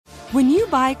When you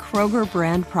buy Kroger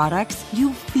brand products,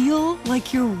 you feel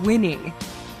like you're winning.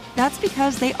 That's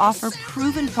because they offer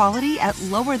proven quality at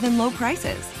lower than low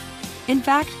prices. In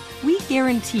fact, we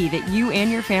guarantee that you and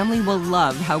your family will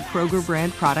love how Kroger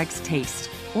brand products taste,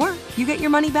 or you get your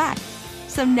money back.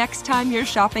 So next time you're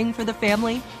shopping for the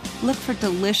family, look for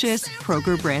delicious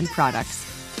Kroger brand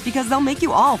products, because they'll make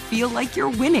you all feel like you're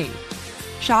winning.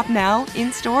 Shop now,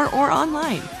 in-store, or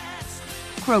online.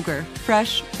 Kroger,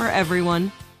 fresh for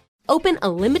everyone. Open a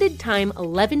limited-time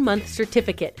 11-month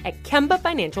certificate at Kemba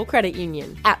Financial Credit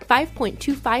Union. At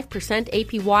 5.25%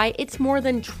 APY, it's more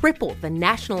than triple the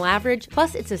national average,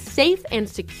 plus it's a safe and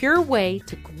secure way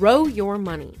to grow your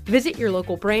money. Visit your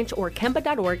local branch or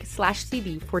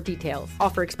kemba.org/CD for details.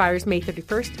 Offer expires May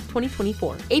 31st,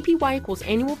 2024. APY equals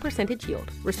annual percentage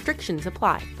yield. Restrictions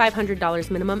apply.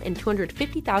 $500 minimum and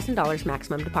 $250,000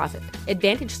 maximum deposit.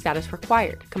 Advantage status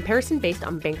required. Comparison based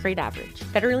on bank rate average.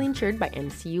 Federally insured by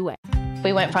NCUA.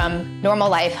 We went from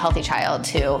normal life, healthy child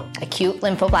to acute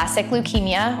lymphoblastic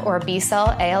leukemia, or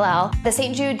B-cell ALL. The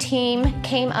St. Jude team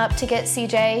came up to get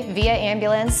CJ via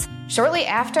ambulance. Shortly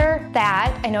after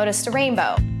that, I noticed a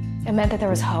rainbow. It meant that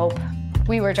there was hope.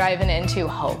 We were driving into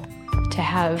hope. To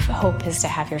have hope is to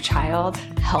have your child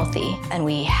healthy, and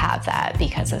we have that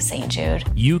because of St. Jude.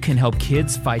 You can help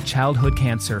kids fight childhood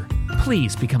cancer.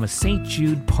 Please become a St.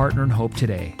 Jude Partner in Hope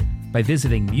today by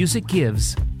visiting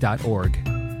musicgives.org.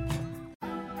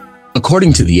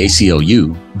 According to the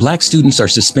ACLU, Black students are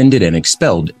suspended and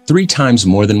expelled 3 times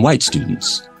more than white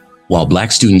students. While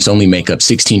Black students only make up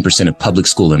 16% of public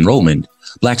school enrollment,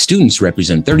 Black students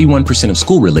represent 31% of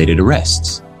school-related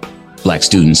arrests. Black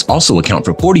students also account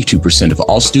for 42% of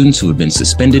all students who have been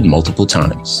suspended multiple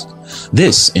times.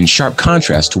 This in sharp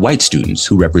contrast to white students,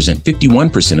 who represent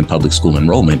 51% of public school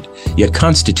enrollment, yet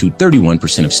constitute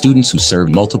 31% of students who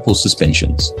served multiple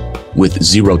suspensions. With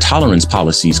zero tolerance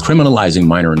policies criminalizing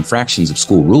minor infractions of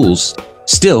school rules,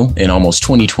 still, in almost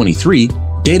 2023,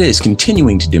 data is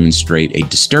continuing to demonstrate a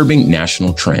disturbing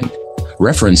national trend,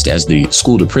 referenced as the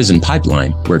school-to-prison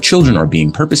pipeline, where children are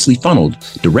being purposely funneled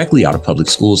directly out of public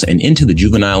schools and into the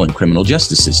juvenile and criminal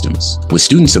justice systems. With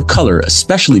students of color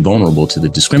especially vulnerable to the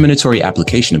discriminatory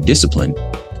application of discipline,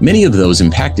 many of those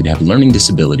impacted have learning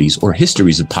disabilities or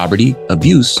histories of poverty,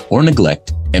 abuse, or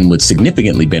neglect, and would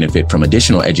significantly benefit from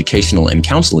additional educational and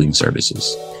counseling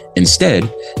services.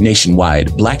 Instead,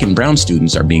 nationwide, Black and brown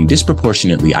students are being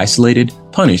disproportionately isolated,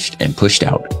 punished, and pushed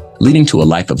out, leading to a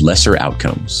life of lesser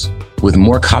outcomes. With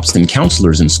more cops than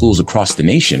counselors in schools across the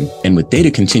nation, and with data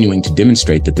continuing to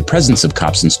demonstrate that the presence of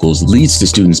cops in schools leads to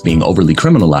students being overly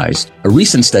criminalized, a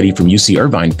recent study from UC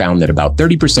Irvine found that about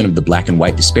 30% of the Black and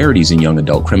white disparities in young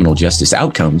adult criminal justice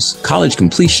outcomes, college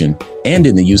completion, and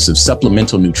in the use of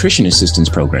supplemental nutrition assistance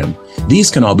program,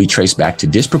 these can all be traced back to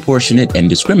disproportionate and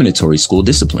discriminatory school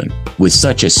discipline. With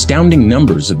such astounding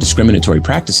numbers of discriminatory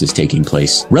practices taking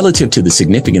place relative to the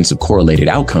significance of correlated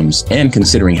outcomes, and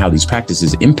considering how these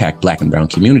practices impact Black and brown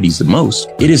communities the most,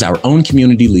 it is our own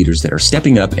community leaders that are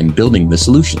stepping up and building the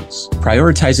solutions,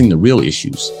 prioritizing the real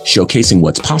issues, showcasing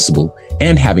what's possible,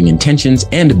 and having intentions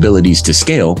and abilities to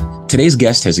scale. Today's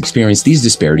guest has experienced these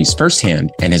disparities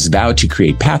firsthand and has vowed to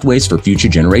create pathways for future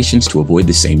generations to avoid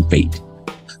the same fate.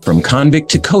 From convict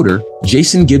to coder,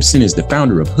 Jason Gibson is the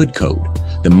founder of Hood Code,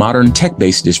 the modern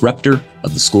tech-based disruptor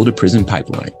of the school-to-prison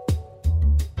pipeline.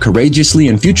 Courageously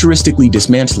and futuristically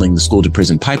dismantling the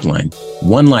school-to-prison pipeline,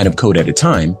 one line of code at a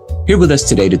time, here with us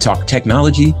today to talk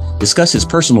technology, discuss his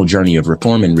personal journey of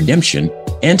reform and redemption,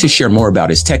 and to share more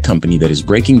about his tech company that is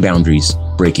breaking boundaries,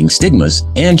 breaking stigmas,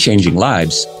 and changing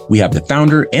lives, we have the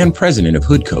founder and president of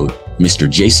Hood Code, Mr.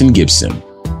 Jason Gibson.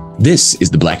 This is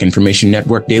the Black Information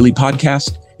Network Daily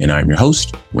Podcast, and I'm your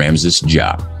host, Ramses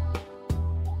Ja.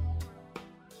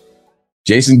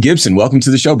 Jason Gibson, welcome to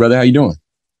the show, brother. How you doing?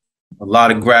 A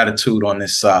lot of gratitude on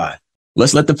this side.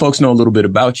 Let's let the folks know a little bit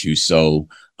about you. So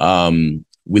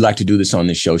we like to do this on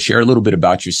this show. Share a little bit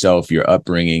about yourself, your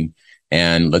upbringing,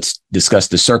 and let's discuss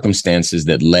the circumstances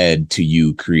that led to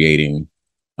you creating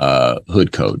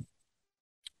Hood Code.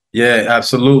 Yeah,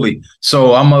 absolutely.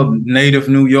 So I'm a native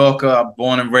New Yorker. I'm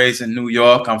born and raised in New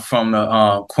York. I'm from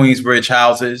the Queensbridge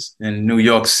houses in New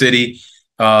York City.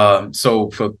 So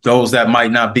for those that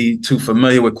might not be too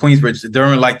familiar with Queensbridge,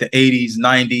 during like the 80s,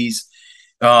 90s,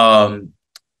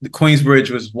 the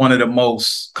Queensbridge was one of the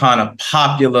most kind of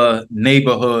popular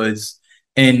neighborhoods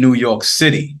in New York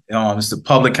City. It's the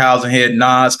public housing here.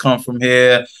 Nas come from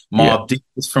here. Mobb Deep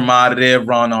is from out of there.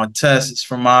 Ron Artest is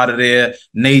from out of there.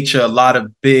 Nature, a lot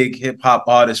of big hip hop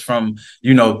artists from,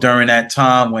 during that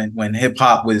time when hip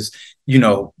hop was,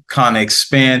 kind of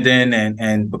expanding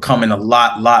and becoming a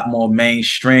lot more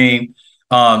mainstream.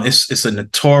 It's a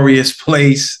notorious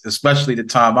place, especially the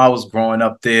time I was growing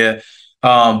up there.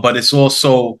 But it's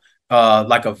also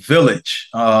like a village.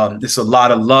 There's a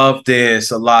lot of love there.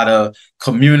 It's a lot of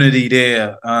community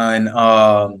there, and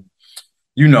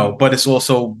but it's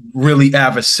also really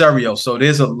adversarial. So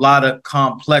there's a lot of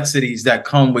complexities that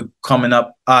come with coming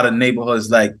up out of neighborhoods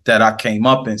like that I came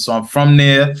up in. So I'm from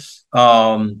there.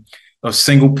 A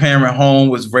single parent home,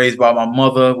 was raised by my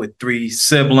mother with 3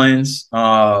 siblings.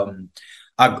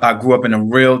 I grew up in a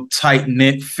real tight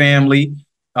knit family.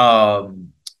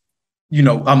 I'm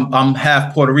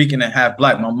half Puerto Rican and half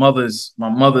Black. My mother's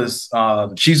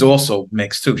she's also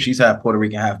mixed too. She's half Puerto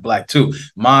Rican, half Black too.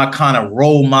 My kind of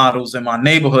role models in my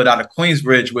neighborhood out of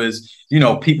Queensbridge was,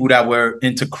 people that were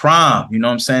into crime, you know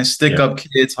what I'm saying? Stick up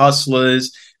kids,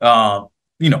 hustlers,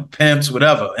 pimps,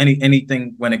 whatever,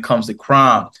 anything when it comes to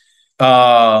crime.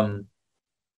 So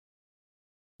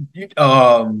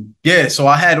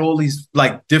I had all these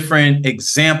like different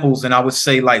examples, and I would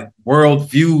say like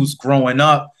worldviews growing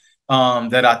up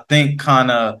that I think kind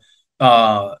of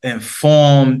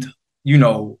informed,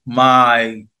 the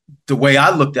way I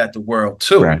looked at the world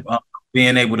too. Right.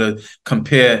 Being able to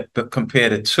compare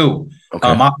the two. Okay.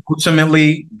 I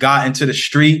ultimately got into the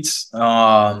streets,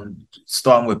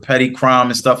 starting with petty crime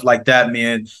and stuff like that,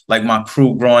 man, like my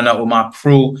crew, growing up with my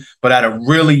crew. But at a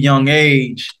really young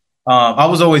age, I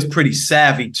was always pretty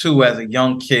savvy too as a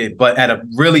young kid. But at a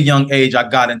really young age, I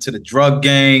got into the drug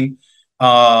gang.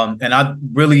 And I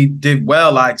really did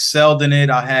well. I excelled in it.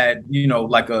 I had,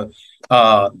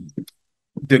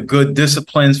 the good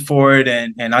disciplines for it.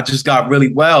 And I just got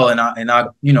really well. And I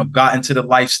got into the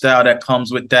lifestyle that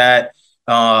comes with that,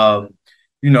 and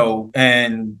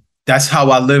that's how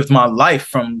I lived my life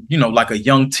from, like a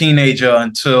young teenager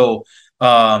until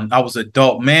I was an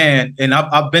adult man. And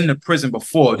I've been to prison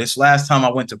before. This last time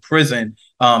I went to prison,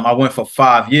 I went for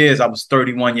 5 years. I was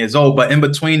 31 years old. But in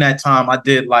between that time, I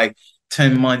did like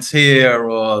 10 months here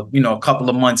or, a couple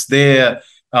of months there.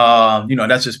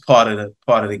 That's just part of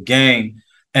the game.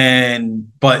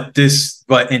 But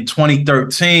in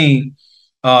 2013,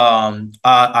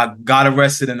 I got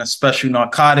arrested in a special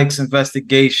narcotics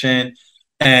investigation.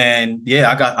 And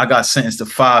I got sentenced to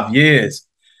 5 years.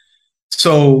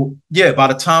 So by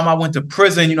the time I went to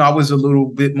prison, I was a little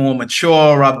bit more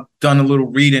mature. I've done a little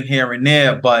reading here and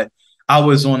there, but I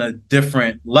was on a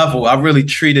different level. I really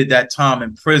treated that time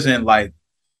in prison like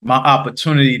my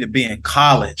opportunity to be in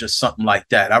college or something like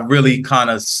that. I really kind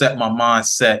of set my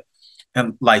mindset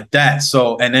and like that.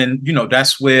 So, and then,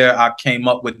 that's where I came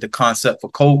up with the concept for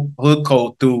Hood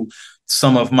Code through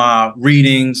some of my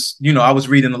readings. I was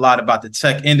reading a lot about the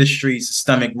tech industry,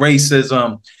 systemic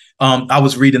racism. I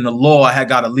was reading the law. I had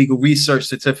got a legal research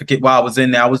certificate while I was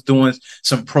in there. I was doing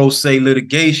some pro se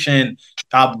litigation.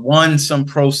 I won some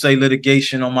pro se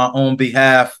litigation on my own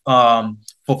behalf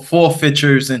for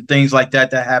forfeitures and things like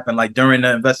that happened. Like during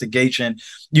the investigation,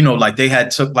 like they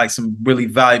had took like some really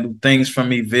valuable things from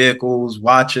me, vehicles,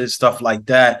 watches, stuff like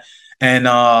that. And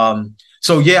I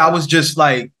was just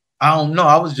like, I don't know.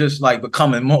 I was just like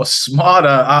becoming more smarter.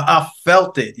 I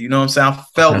felt it, you know what I'm saying? I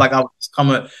felt like I was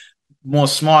becoming more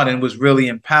smart, and was really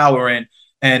empowering.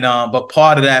 And but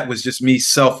part of that was just me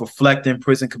self-reflecting.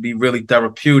 Prison could be really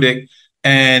therapeutic.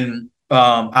 And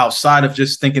outside of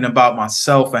just thinking about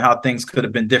myself and how things could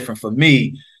have been different for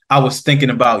me, I was thinking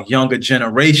about younger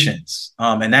generations.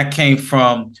 And that came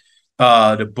from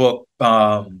the book,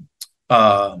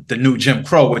 The New Jim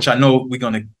Crow, which I know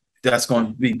that's going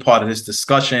to be part of this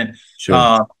discussion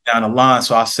down the line.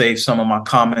 So I'll save some of my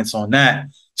comments on that.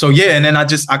 So and then I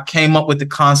came up with the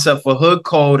concept for Hood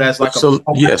Code as like so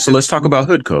let's talk about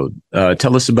Hood Code.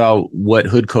 Tell us about what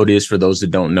Hood Code is for those that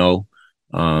don't know,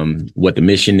 what the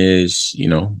mission is.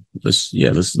 Let's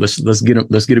get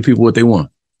the people what they want.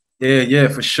 Yeah,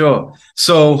 for sure.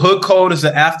 So Hood Code is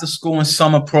an after school and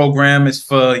summer program. It's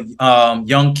for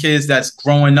young kids that's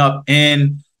growing up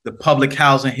in the public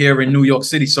housing here in New York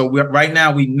City. So right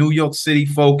now we New York City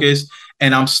focused,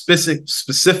 and I'm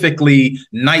specifically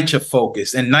NYCHA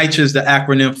focused. And NYCHA is the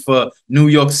acronym for New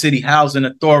York City Housing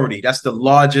Authority. That's the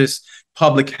largest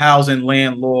public housing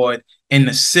landlord in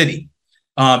the city.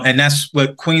 And that's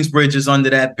what Queensbridge is under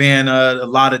that banner. A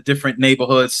lot of different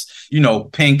neighborhoods,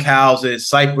 Pink houses,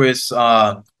 Cypress,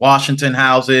 Washington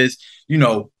houses,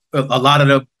 a lot of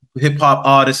the hip hop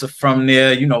artists are from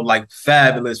there, like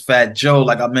Fabulous, Fat Joe,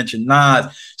 like I mentioned, Nas.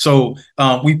 So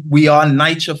we are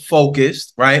NYCHA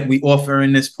focused, right? We offer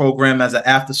in this program as an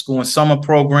after school and summer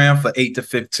program for 8 to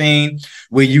 15.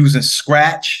 We're using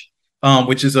Scratch,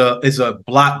 which is a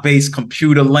block-based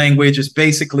computer language. It's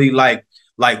basically like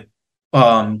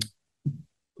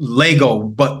Lego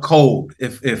but code,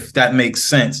 if that makes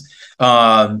sense.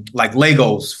 Like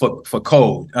Legos for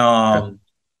code. And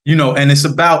it's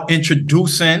about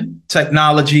introducing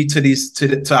technology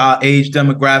to our age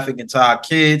demographic and to our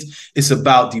kids. It's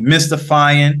about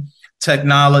demystifying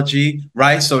technology,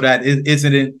 right? So that it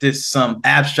isn't this some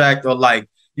abstract or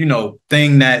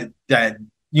thing that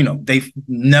they've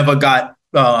never got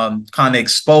kind of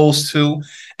exposed to.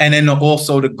 And then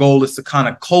also the goal is to kind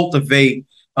of cultivate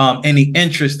any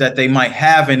interest that they might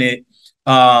have in it,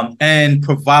 and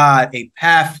provide a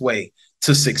pathway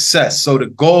to success. So the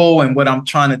goal and what I'm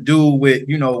trying to do with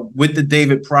the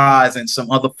David Prize and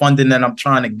some other funding that I'm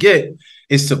trying to get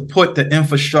is to put the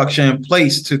infrastructure in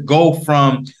place to go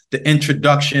from the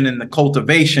introduction and the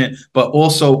cultivation, but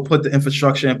also put the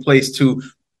infrastructure in place to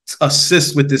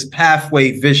assist with this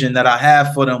pathway vision that I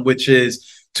have for them, which is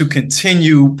to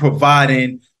continue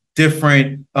providing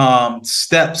different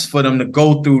steps for them to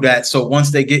go through that. So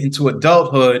once they get into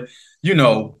adulthood,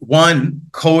 one,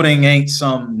 coding ain't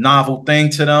some novel thing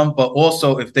to them, but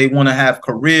also if they want to have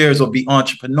careers or be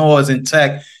entrepreneurs in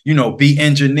tech, be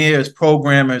engineers,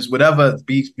 programmers, whatever,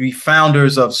 be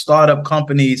founders of startup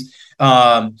companies, we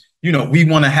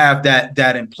want to have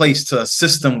that in place to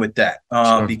assist them with that,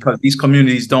 sure. Because these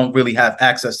communities don't really have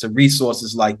access to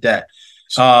resources like that.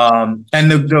 And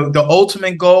the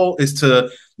ultimate goal is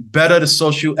to better the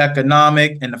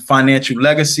socioeconomic and the financial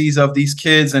legacies of these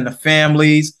kids and the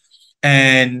families,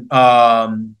 and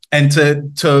to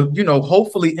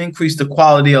hopefully increase the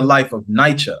quality of life of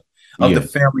NYCHA, of the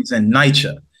families in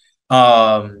NYCHA.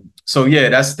 So yeah,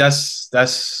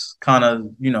 that's kind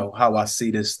of how I see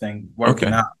this thing working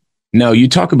out. Now, you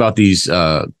talk about these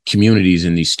communities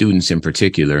and these students in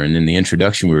particular, and in the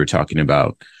introduction we were talking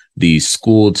about the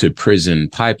school to prison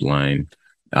pipeline,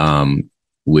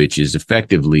 which is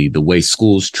effectively the way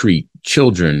schools treat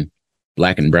children,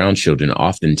 Black and brown children,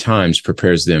 oftentimes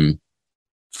prepares them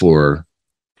for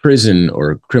prison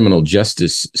or criminal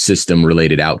justice system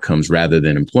related outcomes rather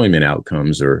than employment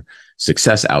outcomes or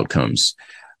success outcomes.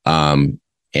 And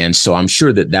so I'm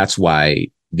sure that that's why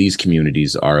these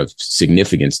communities are of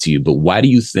significance to you. But why do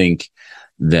you think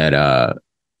that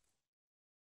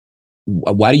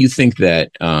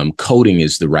coding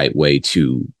is the right way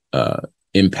to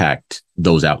impact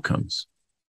those outcomes?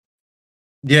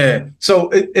 Yeah, so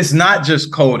it's not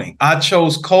just coding. I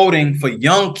chose coding for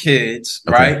young kids,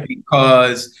 right?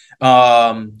 Because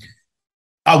I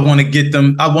want to get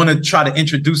them, I want to try to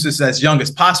introduce this as young as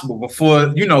possible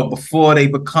before they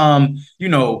become,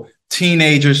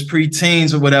 teenagers,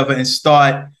 preteens or whatever, and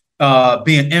start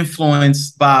being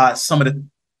influenced by some of the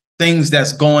things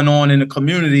that's going on in the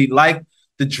community, like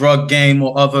the drug game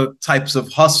or other types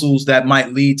of hustles that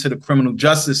might lead to the criminal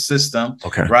justice system,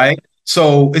 right?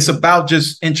 So it's about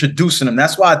just introducing them.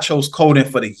 That's why I chose coding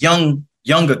for the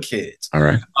younger kids. All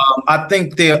right. I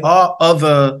think there are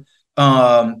other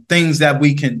things that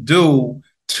we can do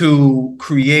to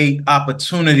create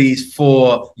opportunities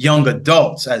for young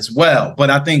adults as well. But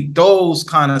I think those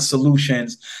kind of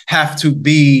solutions have to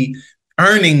be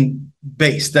earning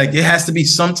based. Like it has to be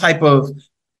some type of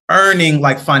earning,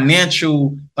 like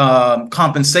financial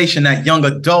compensation that young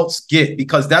adults get,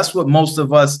 because that's what most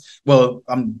of us, well,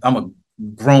 I'm a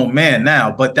grown man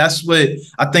now, but that's what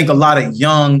I think a lot of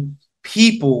young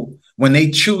people, when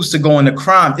they choose to go into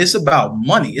crime, it's about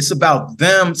money. It's about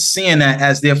them seeing that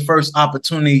as their first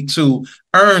opportunity to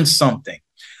earn something,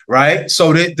 right?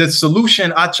 So the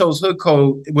solution I chose Hood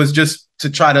Code was just to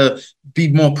try to be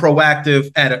more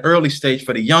proactive at an early stage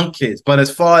for the young kids. But as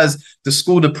far as the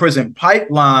school to prison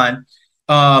pipeline,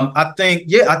 I think,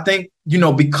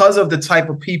 because of the type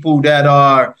of people that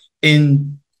are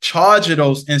in charge of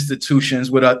those institutions,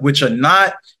 which are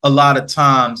not a lot of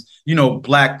times,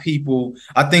 Black people,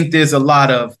 I think there's a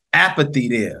lot of apathy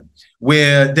there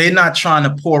where they're not trying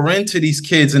to pour into these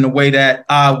kids in the way that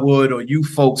I would or you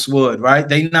folks would, right?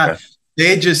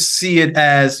 They just see it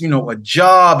as, a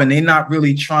job, and they're not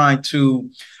really trying to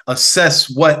assess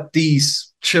what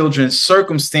these children's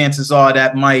circumstances are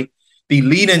that might be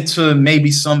leading to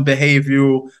maybe some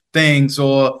behavioral things,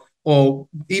 or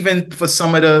even for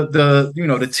some of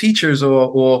the teachers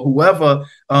or whoever,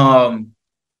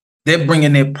 they're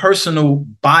bringing their personal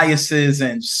biases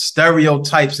and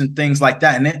stereotypes and things like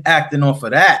that, and they're acting off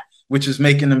of that, which is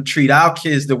making them treat our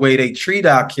kids the way they treat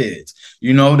our kids.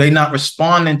 They're not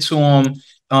responding to them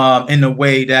in the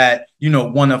way that,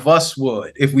 one of us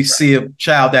would if we see a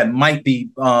child that might be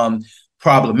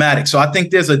problematic. So I think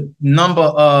there's a number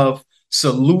of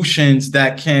solutions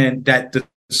that the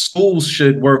schools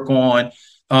should work on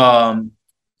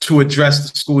to address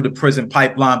the school to prison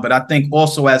pipeline. But I think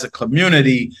also as a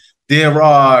community, there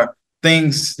are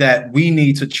things that we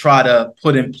need to try to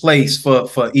put in place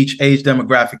for each age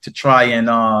demographic to try and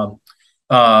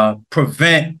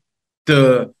prevent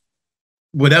the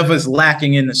whatever's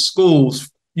lacking in the schools,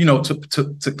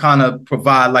 to kind of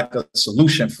provide like a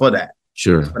solution for that.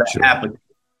 Sure.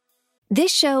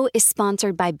 This show is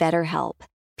sponsored by BetterHelp.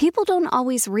 People don't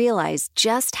always realize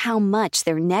just how much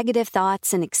their negative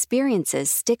thoughts and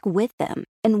experiences stick with them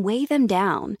and weigh them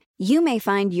down. You may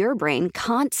find your brain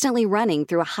constantly running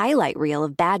through a highlight reel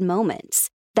of bad moments.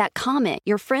 That comment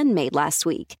your friend made last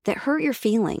week that hurt your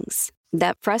feelings.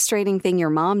 That frustrating thing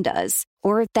your mom does.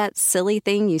 Or that silly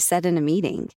thing you said in a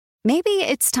meeting. Maybe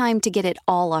it's time to get it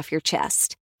all off your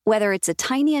chest. Whether it's a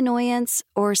tiny annoyance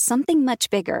or something much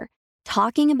bigger,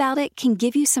 talking about it can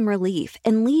give you some relief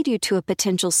and lead you to a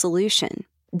potential solution.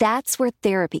 That's where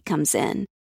therapy comes in.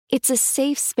 It's a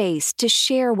safe space to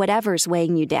share whatever's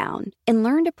weighing you down and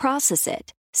learn to process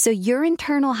it so your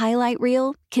internal highlight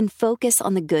reel can focus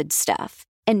on the good stuff.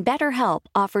 And BetterHelp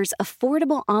offers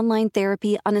affordable online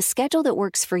therapy on a schedule that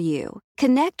works for you.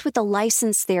 Connect with a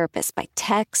licensed therapist by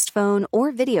text, phone,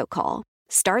 or video call.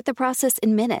 Start the process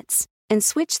in minutes and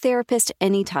switch therapist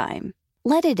anytime.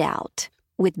 Let it out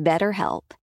with BetterHelp.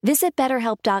 Visit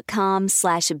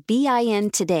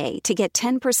BetterHelp.com/BIN today to get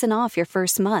 10% off your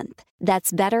first month.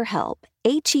 That's BetterHelp,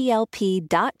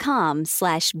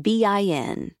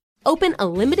 HELP.com/BIN. Open a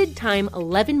limited-time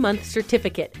 11-month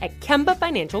certificate at Kemba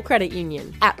Financial Credit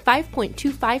Union. At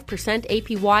 5.25%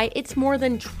 APY, it's more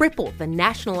than triple the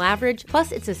national average,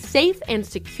 plus it's a safe and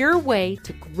secure way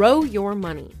to grow your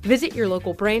money. Visit your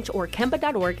local branch or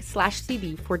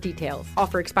kemba.org/CD for details.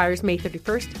 Offer expires May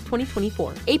 31st,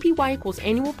 2024. APY equals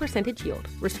annual percentage yield.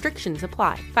 Restrictions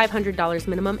apply. $500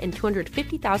 minimum and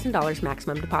 $250,000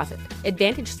 maximum deposit.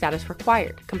 Advantage status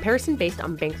required. Comparison based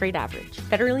on bank rate average.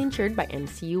 Federally insured by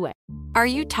NCUA. Are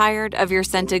you tired of your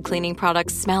scented cleaning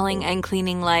products smelling and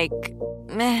cleaning like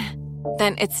meh?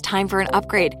 Then it's time for an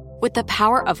upgrade with the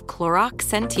power of Clorox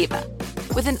Scentiva.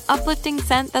 With an uplifting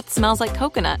scent that smells like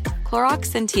coconut,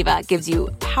 Clorox Scentiva gives you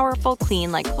powerful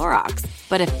clean like Clorox,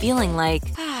 but a feeling like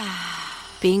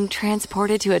being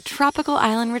transported to a tropical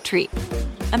island retreat.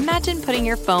 Imagine putting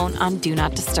your phone on Do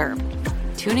Not Disturb,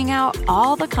 tuning out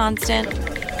all the constant,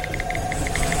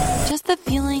 just the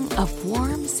feeling of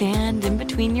warm sand in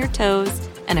between your toes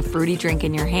and a fruity drink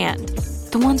in your hand.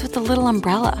 The ones with the little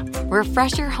umbrella.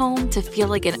 Refresh your home to feel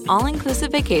like an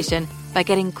all-inclusive vacation by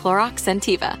getting Clorox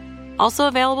Scentiva. Also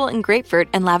available in grapefruit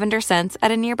and lavender scents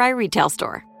at a nearby retail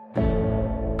store.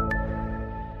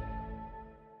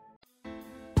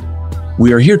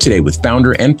 We are here today with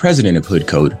founder and president of Hood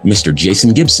Code, Mr.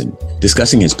 Jason Gibson,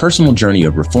 discussing his personal journey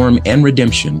of reform and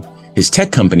redemption, his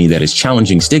tech company that is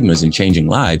challenging stigmas and changing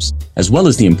lives, as well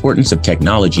as the importance of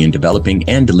technology in developing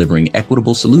and delivering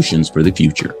equitable solutions for the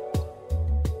future.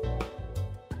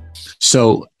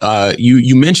 So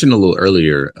you mentioned a little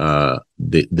earlier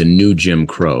the new Jim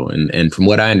Crow. And from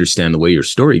what I understand, the way your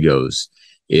story goes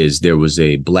is there was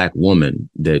a Black woman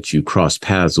that you crossed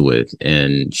paths with,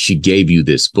 and she gave you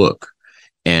this book.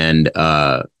 And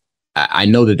I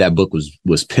know that book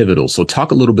was pivotal. So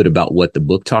talk a little bit about what the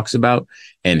book talks about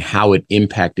and how it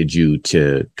impacted you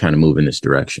to kind of move in this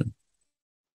direction.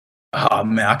 Oh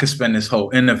man, I could spend this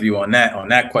whole interview on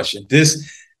that question.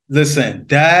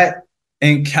 That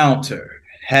encounter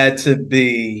had to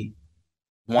be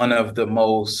one of the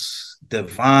most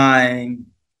divine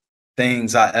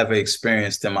things I ever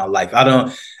experienced in my life.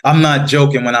 I'm not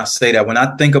joking when I say that. When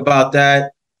I think about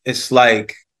that, it's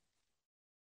like,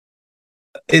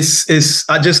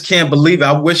 I just can't believe it.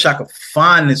 I wish I could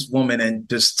find this woman and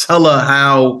just tell her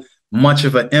how much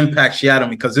of an impact she had on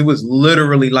me, because it was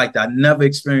literally like that. I never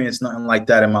experienced nothing like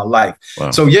that in my life.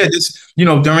 Wow. So yeah,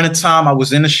 during the time I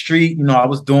was in the street, I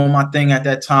was doing my thing at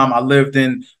that time. I lived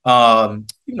in, in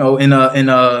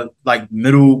a like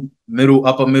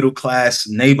upper middle class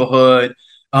neighborhood,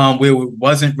 where there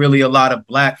wasn't really a lot of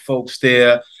Black folks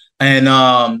there. And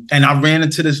I ran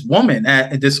into this woman,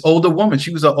 this older woman.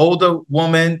 She was an older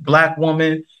woman, Black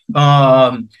woman,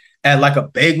 at like a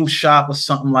bagel shop or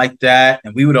something like that.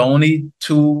 And we were the only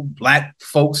two Black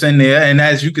folks in there. And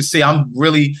as you can see, I'm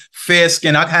really fair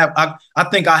skinned. I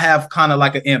think I have kind of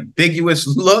like an ambiguous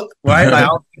look, right? Like I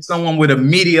don't think someone would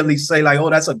immediately say like,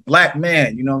 oh, that's a Black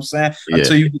man. You know what I'm saying? Yeah.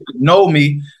 Until you know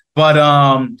me.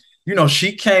 But,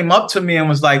 she came up to me and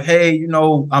was like, hey,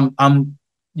 I'm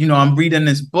reading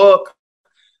this book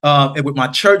with my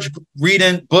church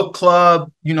reading book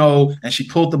club, and she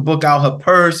pulled the book out her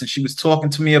purse and she was talking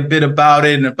to me a bit about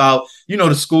it and about,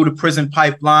 the school to prison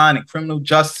pipeline and criminal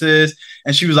justice.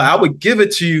 And she was like, I would give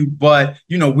it to you, but,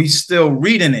 we still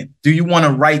reading it. Do you want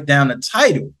to write down the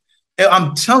title? And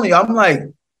I'm telling you, I'm like,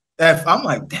 I'm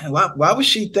like, damn, why would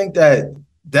she think that,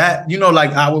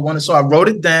 like I would want to? So I wrote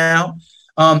it down.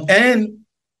 And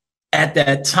at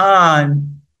that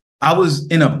time, I was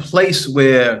in a place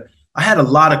where I had a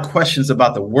lot of questions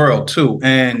about the world too.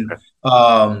 And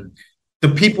the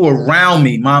people around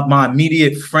me, my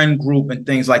immediate friend group and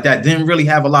things like that, didn't really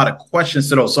have a lot of questions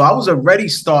to those. So I was already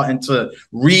starting to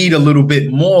read a little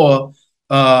bit more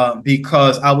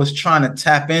because I was trying to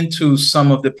tap into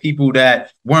some of the people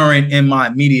that weren't in my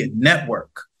immediate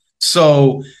network.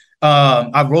 So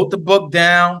I wrote the book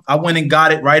down. I went and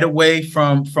got it right away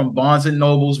from Barnes and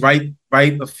Nobles, right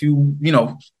a few,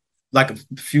 like a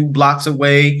few blocks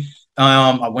away.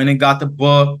 I went and got the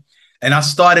book. And I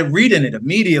started reading it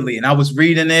immediately, and I was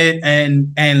reading it,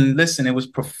 and listen, it was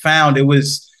profound. It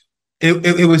was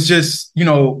just,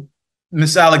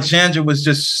 Miss Alexandra was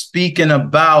just speaking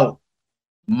about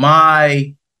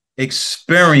my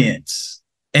experience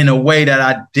in a way that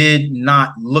I did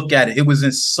not look at it. It was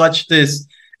in such this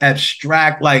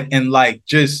abstract,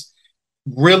 just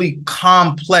really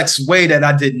complex way that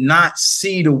I did not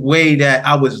see the way that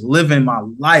I was living my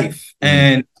life. Mm-hmm.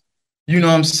 And you know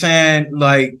what I'm saying?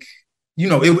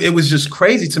 It was just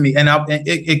crazy to me. And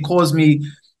it caused me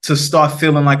to start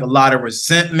feeling like a lot of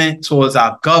resentment towards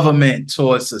our government,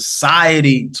 towards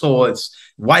society, towards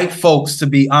white folks, to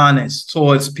be honest,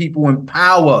 towards people in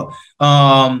power,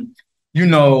 but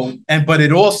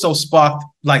it also sparked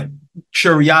like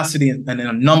curiosity and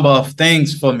a number of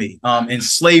things for me in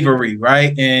slavery,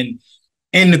 right? And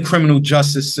in the criminal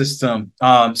justice system.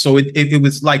 So it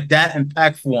was like that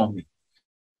impactful on me.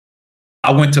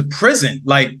 I went to prison,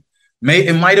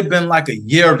 it might have been like a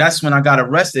year. That's when I got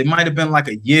arrested. It might have been like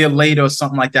a year later or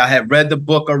something like that. I had read the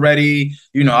book already.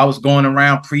 I was going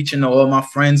around preaching to all my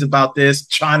friends about this,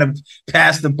 trying to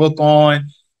pass the book on.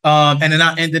 And then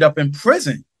I ended up in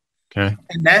prison. Okay.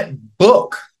 And that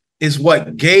book is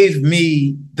what gave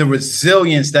me the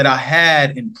resilience that I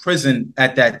had in prison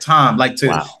at that time.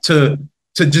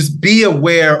 To just be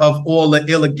aware of all the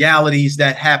illegalities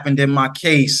that happened in my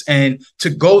case, and to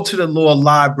go to the law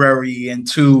library and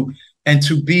to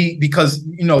be, because,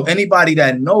 anybody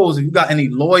that knows, if you got any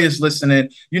lawyers listening,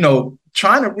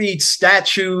 trying to read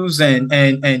statutes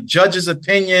and judges'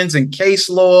 opinions and case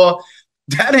law,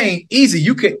 that ain't easy.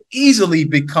 You could easily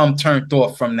become turned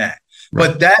off from that. Right.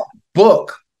 But that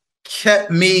book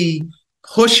kept me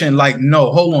pushing,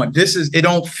 no, hold on. It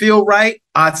don't feel right.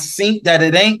 I think that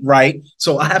it ain't right.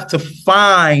 So I have to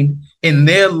find in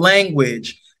their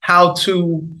language how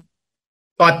to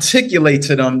articulate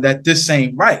to them that this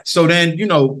ain't right. So then,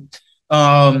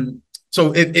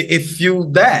 so it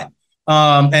fueled that.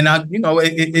 And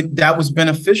that was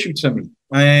beneficial to me.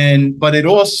 But it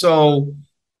also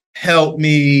helped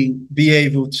me be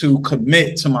able to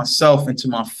commit to myself and to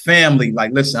my family.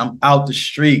 Listen, I'm out the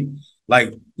street.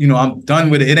 I'm done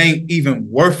with it. It ain't even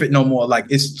worth it no more.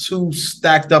 It's too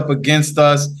stacked up against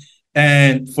us.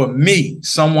 And for me,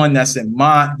 someone that's in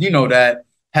my, that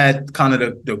had kind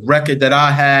of the record that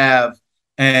I have,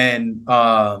 and,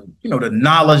 the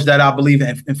knowledge that I believe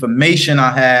in, information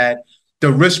I had,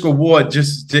 the risk reward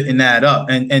just didn't add up.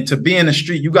 And to be in the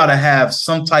street, you got to have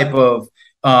some type of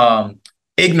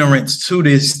ignorance to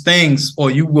these things,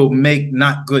 or you will make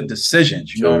not good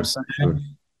decisions. You know what I'm saying? Sure.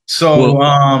 So,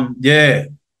 yeah.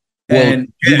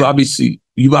 And you've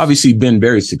obviously been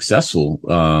very successful.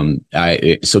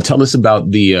 So tell us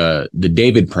about the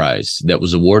David Prize that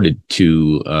was awarded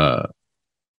to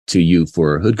you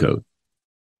for Hood Code.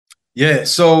 Yeah.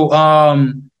 So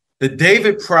the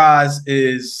David Prize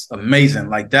is amazing.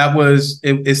 It's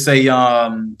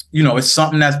it's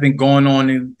something that's been going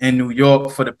on in New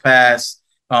York for the past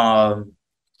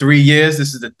 3 years.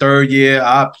 This is the third year.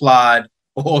 I applied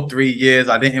all 3 years.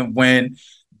 I didn't win.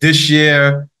 This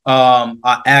year,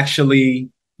 I actually,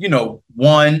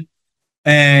 won.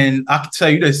 And I can tell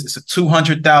you this, it's a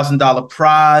 $200,000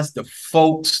 prize. The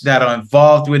folks that are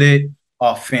involved with it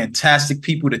are fantastic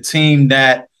people. The team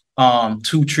that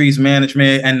Two Trees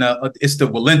Management and it's the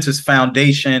Willentis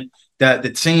Foundation, that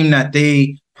the team that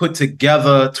they put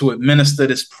together to administer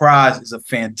this prize is a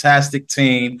fantastic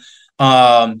team.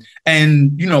 Like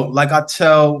I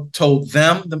told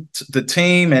them, the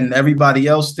team and everybody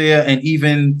else there, and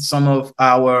even some of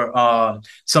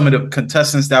the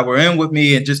contestants that were in with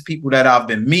me and just people that I've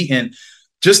been meeting,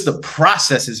 just the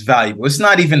process is valuable. It's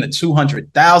not even the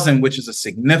 $200,000, which is a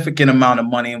significant amount of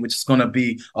money and which is going to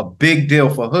be a big deal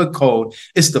for Hood Code.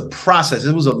 It's the process.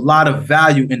 It was a lot of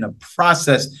value in the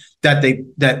process that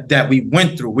we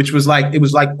went through, which was like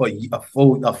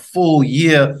a full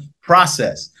year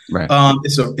process. Right.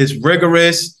 It's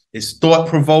rigorous. It's thought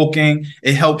provoking.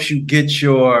 It helps you get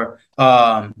your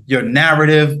your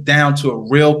narrative down to a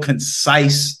real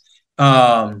concise,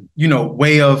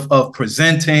 way of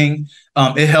presenting.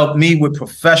 It helped me with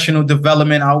professional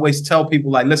development. I always tell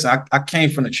people, like, listen, I came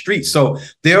from the street. So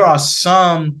there are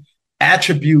some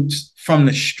attributes from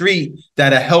the street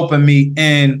that are helping me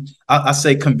in, I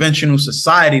say, conventional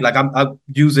society. Like I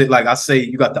use it, like I say,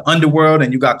 you got the underworld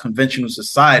and you got conventional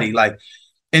society. Like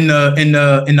in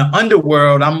the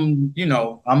underworld, I'm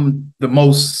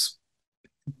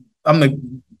the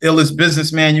illest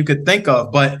businessman you could think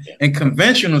of. But in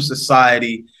conventional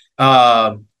society,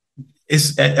 I'm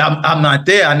not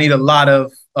there. I need a lot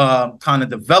of kind of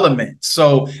development.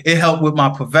 So it helped with my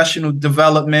professional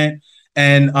development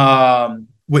and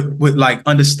with like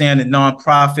understanding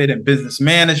nonprofit and business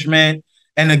management.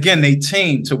 And again,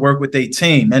 to work with a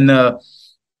team. And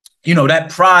that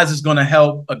prize is going to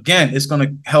help. Again, it's going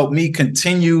to help me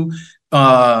continue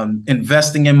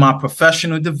investing in my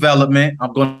professional development.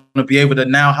 I'm going to be able to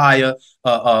now hire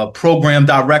a program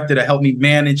director to help me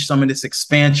manage some of this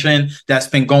expansion that's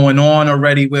been going on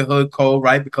already with Hood Code,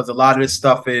 right? Because a lot of this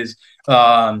stuff is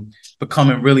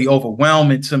becoming really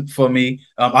overwhelming for me.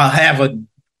 I have a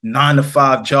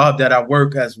 9-to-5 job that I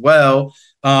work as well.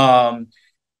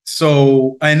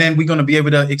 So, and then we're going to be able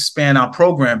to expand our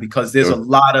program because there's a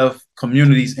lot of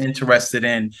communities interested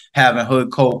in having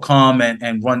Hood Code come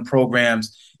and run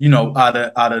programs, out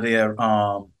of their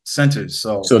centers.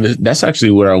 So that's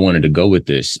actually where I wanted to go with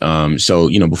this. So,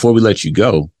 before we let you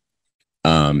go,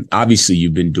 obviously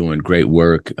you've been doing great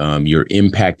work. You're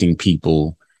impacting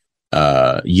people,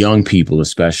 young people,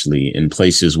 especially in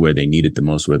places where they need it the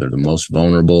most, where they're the most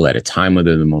vulnerable at a time where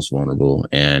they're the most vulnerable,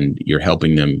 and you're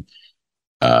helping them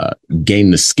gain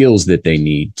the skills that they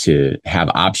need to have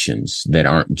options that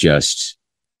aren't just,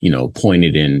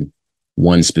 pointed in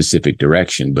one specific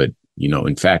direction, but,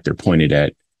 in fact, they're pointed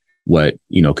at what,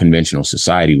 conventional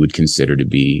society would consider to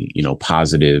be,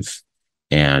 positive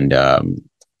and,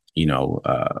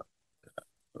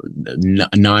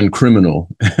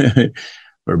 non-criminal,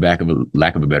 for lack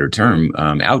of a better term,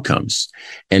 outcomes.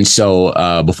 And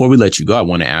so before we let you go, I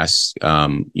want to ask,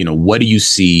 what do you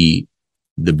see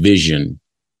the vision?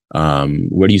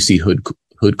 Where do you see Hood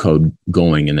Code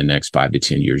going in the next 5 to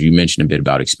 10 years? You mentioned a bit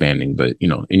about expanding, but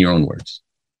in your own words.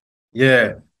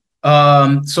 Yeah.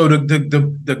 So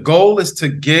the goal is to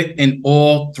get in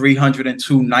all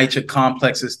 302 NYCHA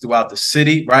complexes throughout the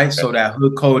city, right? Okay. So that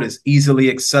Hood Code is easily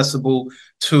accessible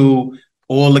to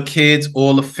all the kids,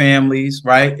 all the families,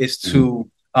 right? Is to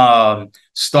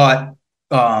start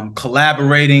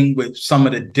collaborating with some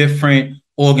of the different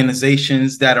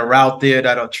organizations that are out there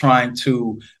that are trying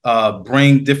to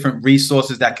bring different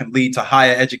resources that can lead to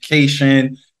higher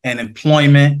education and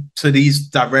employment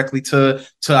directly to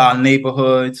our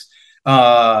neighborhoods.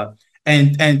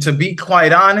 And to be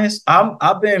quite honest,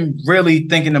 I've been really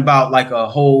thinking about like a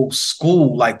whole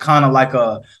school, like kind of like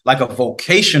a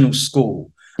vocational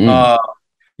school. Some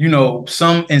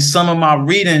of my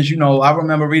readings, I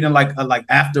remember reading like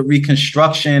after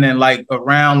Reconstruction and like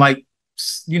around like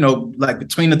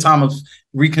between the time of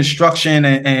Reconstruction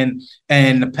and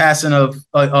the passing of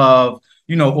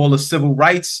all the civil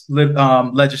rights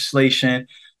legislation,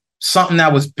 something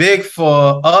that was big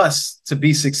for us to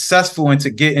be successful and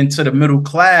to get into the middle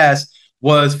class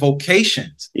was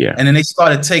vocations. Yeah. And then they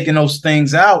started taking those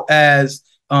things out as,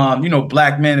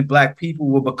 Black men and Black people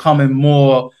were becoming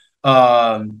more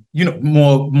accomplished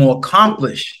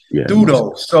through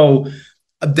those. So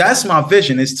that's my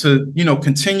vision, is to,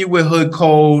 continue with Hood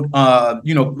Code,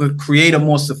 create a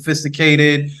more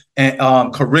sophisticated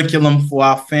curriculum for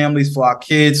our families, for our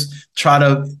kids, try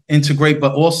to integrate,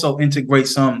 but also integrate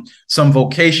some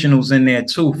vocationals in there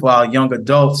too for our young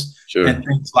adults and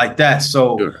things like that.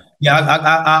 So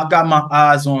I got my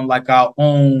eyes on like our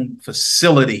own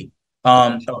facility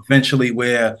eventually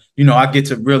where, I get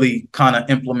to really kind of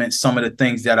implement some of the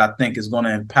things that I think is going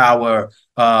to empower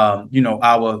our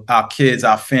kids,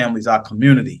 our families, our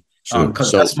community.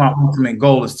 Because that's my ultimate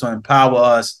goal, is to empower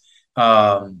us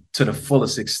to the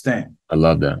fullest extent. I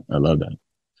love that.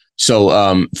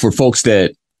 So for folks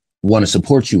that want to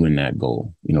support you in that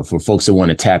goal, for folks that want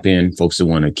to tap in, folks that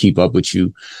want to keep up with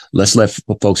you, let's let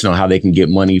folks know how they can get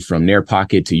money from their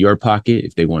pocket to your pocket.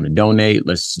 If they want to donate,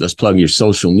 let's plug your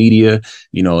social media,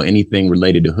 anything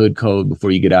related to Hood Code.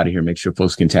 Before you get out of here, make sure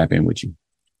folks can tap in with you.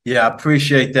 Yeah, I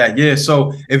appreciate that. Yeah.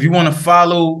 So if you want to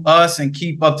follow us and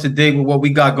keep up to date with what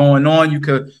we got going on, you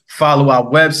could follow our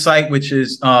website, which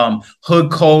is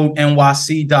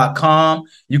hoodcodenyc.com.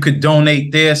 You could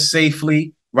donate there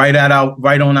safely right on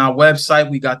our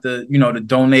website. We got the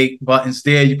donate buttons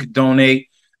there. You could donate.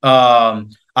 Our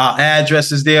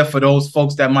address is there for those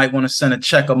folks that might want to send a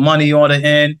check or money order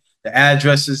in. The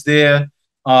address is there.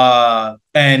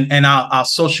 And our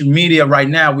social media right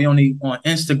now, we only on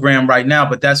Instagram right now,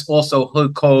 but that's also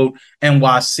Hood Code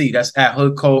NYC. That's at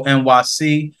Hood Code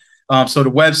NYC. So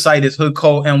the website is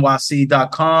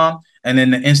hoodcodenyc.com, and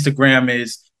then the Instagram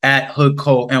is at Hood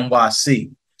Code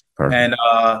NYC. Perfect. And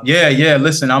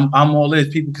listen, I'm all ears.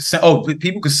 People can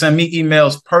send me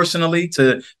emails personally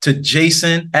to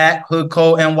Jason at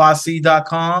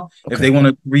hoodcodenyc.com. Okay. If they want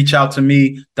to reach out to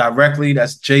me directly,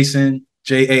 that's Jason,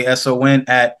 JASON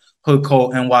at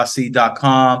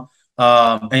hoodcodenyc.com.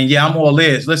 And I'm all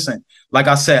ears. Listen, like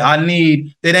I said,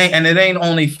 it ain't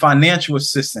only financial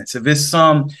assistance. If it's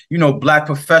some, Black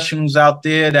professionals out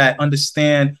there that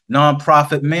understand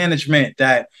nonprofit management,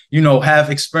 that, have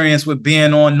experience with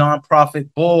being on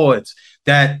nonprofit boards,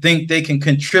 that think they can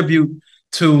contribute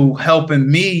to helping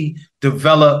me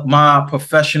develop my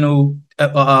professional,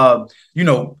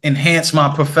 enhance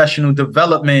my professional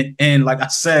development in, like I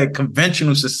said,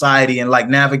 conventional society and like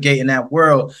navigating that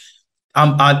world.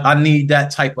 I need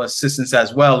that type of assistance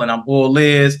as well, and I'm all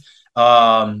ears.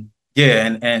 Well,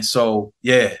 shoot,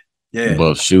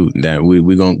 that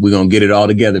we're gonna get it all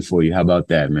together for you. How about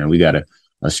that, man? We got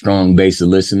a strong base of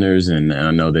listeners, and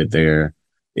I know that they're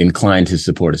inclined to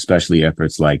support, especially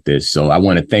efforts like this. So I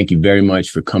want to thank you very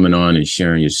much for coming on and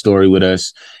sharing your story with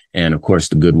us, and of course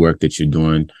the good work that you're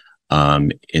doing,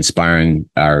 inspiring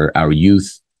our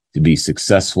youth to be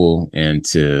successful and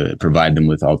to provide them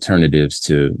with alternatives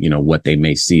to, what they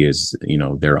may see as,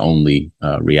 their only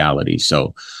reality.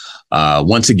 So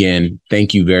once again,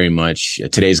 thank you very much.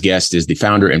 Today's guest is the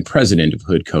founder and president of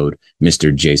Hood Code,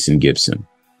 Mr. Jason Gibson.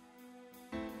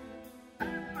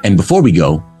 And before we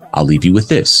go, I'll leave you with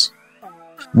this.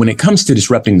 When it comes to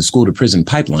disrupting the school to prison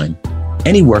pipeline,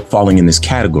 any work falling in this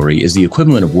category is the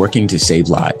equivalent of working to save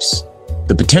lives.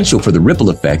 The potential for the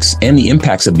ripple effects and the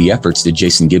impacts of the efforts that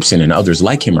Jason Gibson and others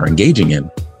like him are engaging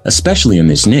in, especially in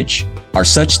this niche, are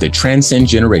such that transcend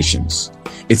generations.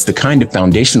 It's the kind of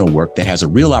foundational work that has a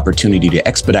real opportunity to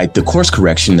expedite the course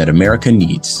correction that America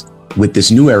needs. With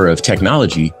this new era of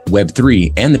technology,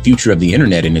 Web3, and the future of the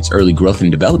internet in its early growth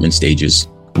and development stages,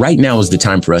 right now is the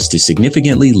time for us to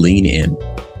significantly lean in.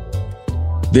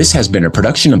 This has been a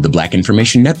production of the Black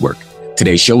Information Network.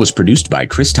 Today's show was produced by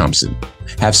Chris Thompson.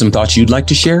 Have some thoughts you'd like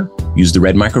to share? Use the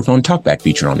red microphone talkback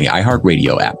feature on the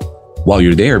iHeartRadio app. While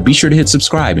you're there, be sure to hit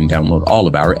subscribe and download all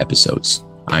of our episodes.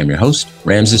 I'm your host,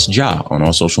 Ramses Ja, on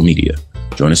all social media.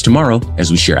 Join us tomorrow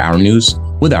as we share our news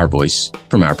with our voice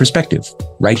from our perspective,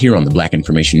 right here on the Black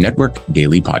Information Network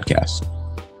Daily Podcast.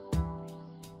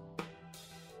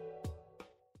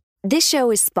 This show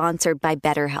is sponsored by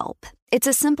BetterHelp. It's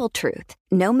a simple truth.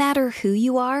 No matter who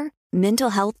you are, mental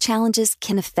health challenges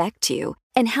can affect you,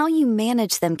 and how you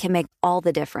manage them can make all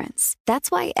the difference. That's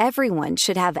why everyone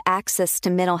should have access to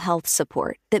mental health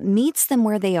support that meets them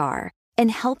where they are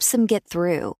and helps them get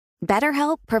through.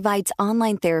 BetterHelp provides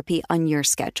online therapy on your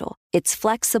schedule. It's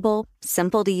flexible,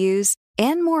 simple to use,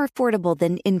 and more affordable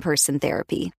than in-person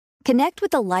therapy. Connect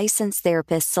with a licensed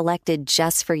therapist selected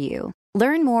just for you.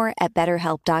 Learn more at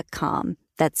BetterHelp.com.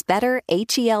 That's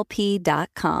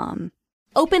BetterHelp.com.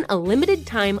 Open a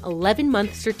limited-time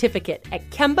 11-month certificate at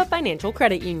Kemba Financial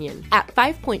Credit Union. At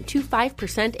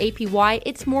 5.25% APY,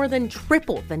 it's more than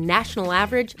triple the national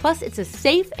average, plus it's a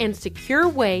safe and secure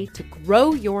way to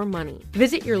grow your money.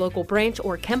 Visit your local branch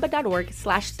or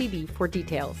kemba.org/CD for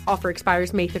details. Offer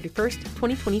expires May 31st,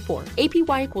 2024.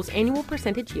 APY equals annual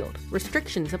percentage yield.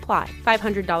 Restrictions apply.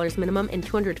 $500 minimum and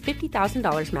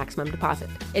 $250,000 maximum deposit.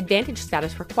 Advantage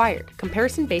status required.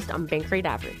 Comparison based on bank rate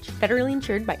average. Federally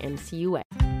insured by NCUA.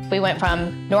 We went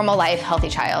from normal life, healthy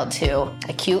child to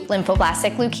acute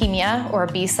lymphoblastic leukemia, or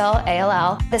B-cell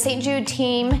ALL. The St. Jude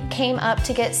team came up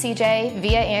to get CJ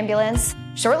via ambulance.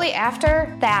 Shortly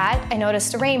after that, I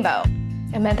noticed a rainbow.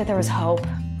 It meant that there was hope.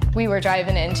 We were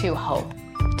driving into hope.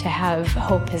 To have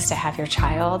hope is to have your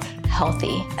child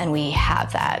healthy, and we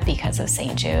have that because of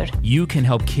St. Jude. You can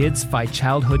help kids fight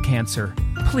childhood cancer.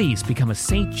 Please become a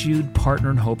St. Jude Partner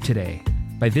in Hope today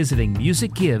by visiting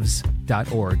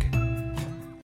musicgives.org.